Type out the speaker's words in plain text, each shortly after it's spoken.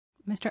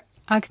Mr.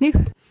 Agnew.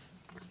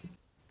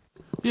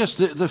 Yes,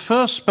 the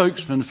first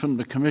spokesman from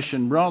the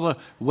Commission rather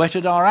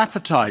whetted our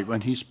appetite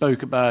when he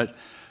spoke about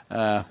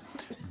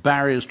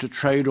barriers to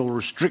trade or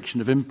restriction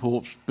of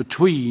imports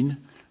between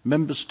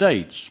member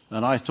states.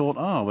 And I thought,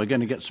 oh, we're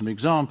going to get some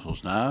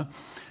examples now.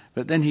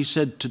 But then he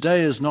said,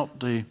 today is not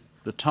the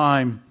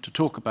time to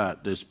talk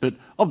about this. But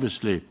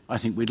obviously, I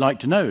think we'd like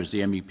to know, as the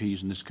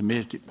MEPs in this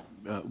committee,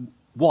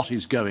 what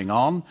is going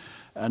on.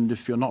 And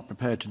if you're not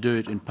prepared to do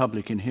it in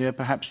public in here,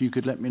 perhaps you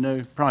could let me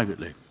know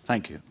privately.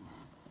 Thank you.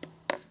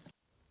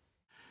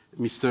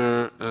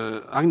 Mr.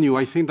 Agnew,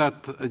 I think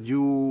that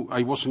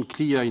I wasn't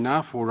clear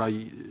enough, or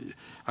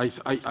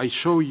I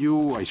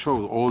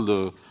showed all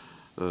the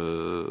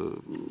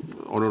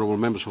honourable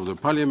members of the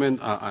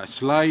Parliament a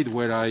slide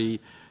where I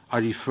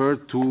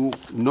referred to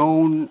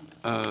known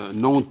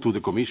to the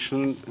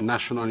Commission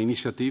national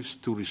initiatives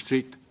to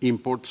restrict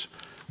imports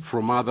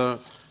from other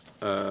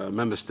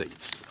member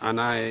states. And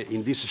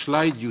in this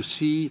slide, you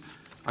see,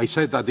 I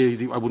said that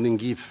I wouldn't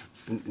give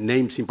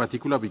names in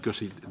particular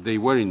because they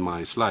were in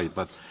my slide,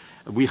 but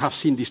we have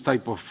seen this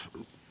type of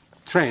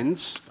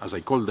trends, as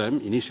I call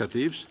them,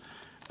 initiatives.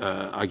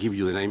 I give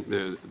you the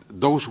name,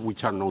 those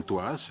which are known to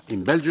us,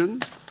 in Belgium,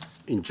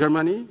 in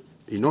Germany,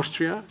 in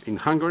Austria, in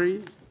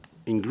Hungary,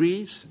 in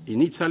Greece,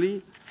 in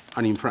Italy,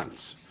 and in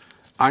France.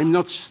 I'm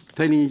not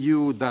telling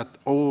you that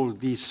all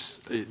this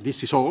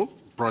is all.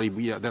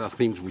 Probably there are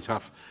things which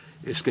have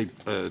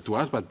escaped to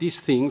us, but these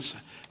things,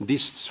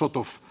 this sort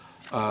of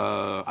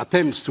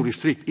attempts to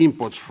restrict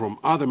imports from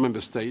other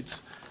member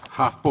states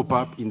have popped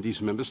up in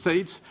these member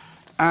states.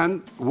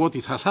 And what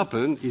it has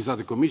happened is that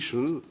the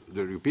Commission,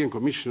 the European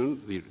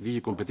Commission, the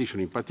DG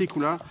Competition in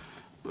particular,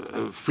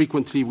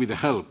 frequently with the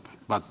help,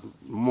 but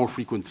more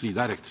frequently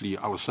directly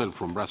ourselves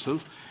from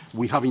Brussels,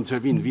 we have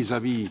intervened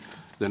vis-à-vis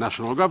the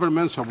national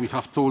governments, and we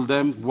have told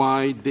them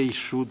why they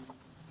should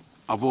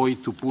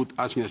avoid to put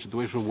us in a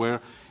situation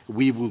where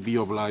we would be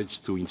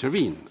obliged to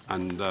intervene.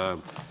 And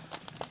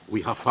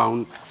we have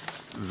found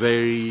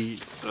very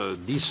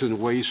decent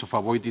ways of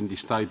avoiding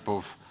this type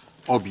of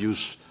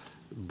obvious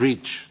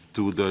breach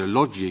to the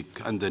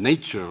logic and the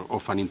nature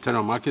of an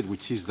internal market,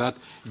 which is that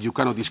you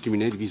cannot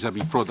discriminate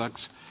vis-à-vis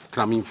products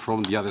coming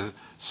from the other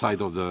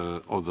side of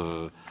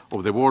the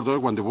border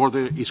when the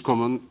border is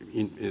common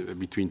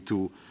between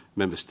two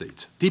member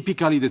states.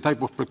 Typically, the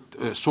type of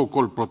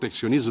so-called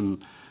protectionism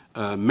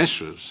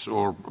measures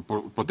or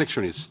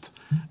protectionist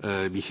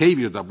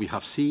behavior that we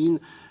have seen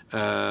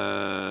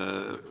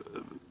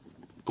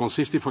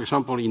consisted, for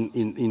example,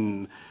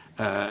 in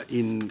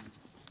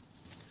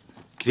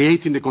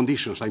creating the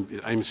conditions,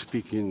 I'm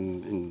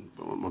speaking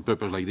on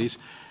purpose like this,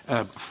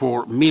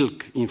 for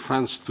milk in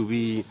France to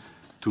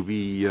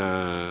be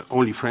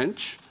only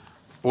French,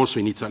 also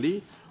in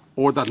Italy,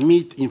 or that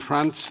meat in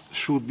France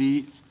should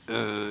be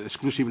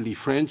exclusively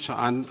French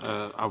and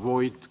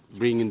avoid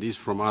bringing this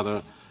from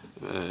other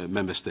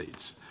member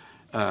states.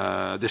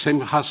 The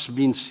same has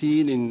been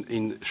seen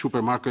in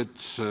supermarket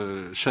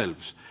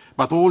shelves.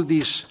 But all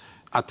these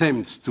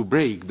attempts to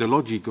break the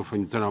logic of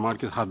an internal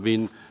market have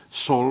been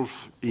solved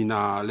in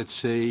a, let's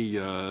say,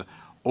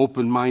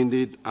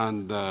 open-minded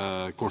and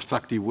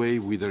constructive way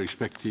with the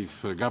respective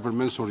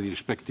governments or the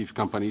respective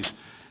companies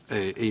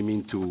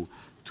aiming to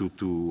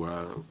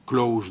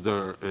close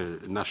their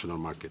national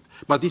market.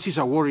 But this is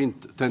a worrying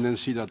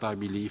tendency that I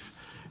believe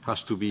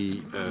has to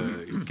be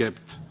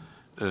kept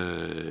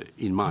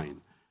in mind.